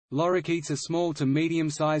Lorikeets are small to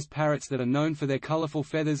medium-sized parrots that are known for their colorful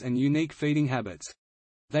feathers and unique feeding habits.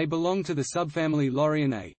 They belong to the subfamily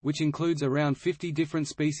Loriini, which includes around 50 different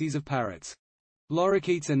species of parrots.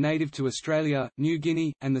 Lorikeets are native to Australia, New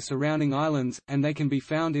Guinea, and the surrounding islands, and they can be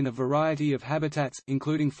found in a variety of habitats,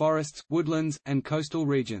 including forests, woodlands, and coastal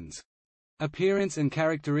regions. Appearance and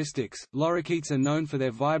characteristics: lorikeets are known for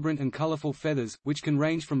their vibrant and colorful feathers, which can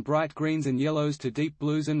range from bright greens and yellows to deep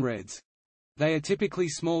blues and reds. They are typically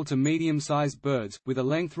small to medium-sized birds, with a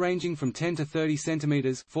length ranging from 10 to 30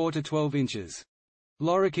 cm 4 to 12 inches.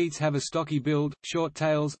 Lorikeets have a stocky build, short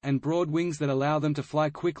tails, and broad wings that allow them to fly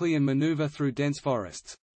quickly and maneuver through dense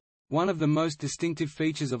forests. One of the most distinctive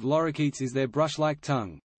features of lorikeets is their brush-like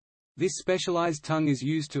tongue. This specialized tongue is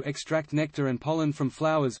used to extract nectar and pollen from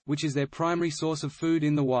flowers, which is their primary source of food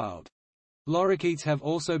in the wild. Lorikeets have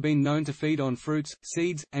also been known to feed on fruits,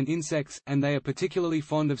 seeds, and insects, and they are particularly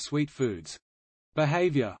fond of sweet foods.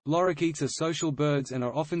 Behavior: lorikeets are social birds and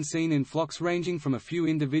are often seen in flocks ranging from a few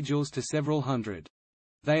individuals to several hundred.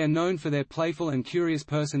 They are known for their playful and curious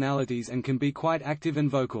personalities and can be quite active and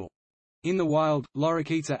vocal. In the wild,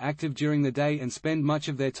 lorikeets are active during the day and spend much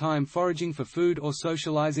of their time foraging for food or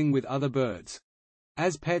socializing with other birds.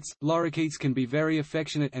 As pets, lorikeets can be very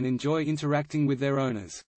affectionate and enjoy interacting with their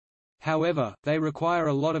owners. However, they require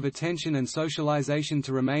a lot of attention and socialization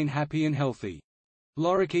to remain happy and healthy.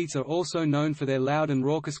 Lorikeets are also known for their loud and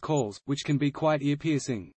raucous calls, which can be quite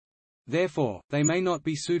ear-piercing. Therefore, they may not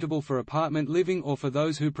be suitable for apartment living or for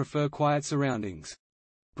those who prefer quiet surroundings.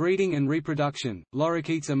 Breeding and reproduction: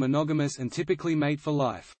 lorikeets are monogamous and typically mate for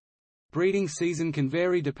life. Breeding season can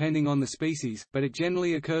vary depending on the species, but it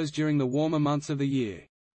generally occurs during the warmer months of the year.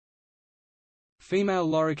 Female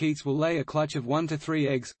lorikeets will lay a clutch of 1 to 3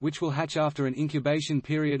 eggs, which will hatch after an incubation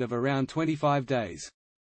period of around 25 days.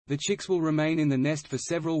 The chicks will remain in the nest for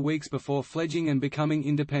several weeks before fledging and becoming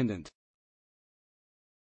independent.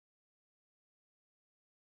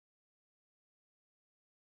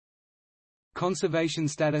 Conservation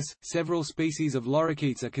status: several species of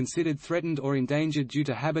lorikeets are considered threatened or endangered due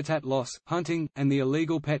to habitat loss, hunting, and the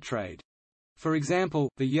illegal pet trade. For example,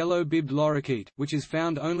 the yellow-bibbed lorikeet, which is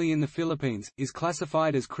found only in the Philippines, is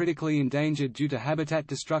classified as critically endangered due to habitat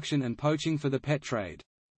destruction and poaching for the pet trade.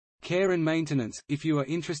 Care and maintenance: if you are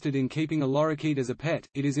interested in keeping a lorikeet as a pet,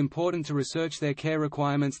 it is important to research their care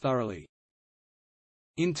requirements thoroughly.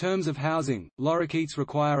 In terms of housing, lorikeets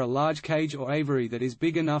require a large cage or aviary that is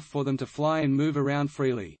big enough for them to fly and move around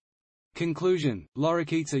freely. Conclusion: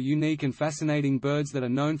 lorikeets are unique and fascinating birds that are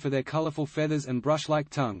known for their colorful feathers and brush-like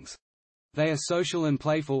tongues. They are social and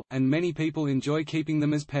playful, and many people enjoy keeping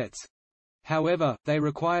them as pets. However, they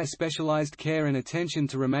require specialized care and attention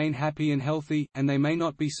to remain happy and healthy, and they may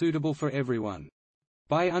not be suitable for everyone.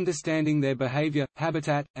 By understanding their behavior,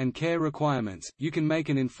 habitat, and care requirements, you can make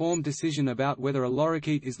an informed decision about whether a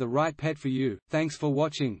lorikeet is the right pet for you. Thanks for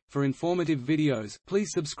watching. For informative videos, please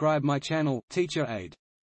subscribe my channel, Teacher Aide.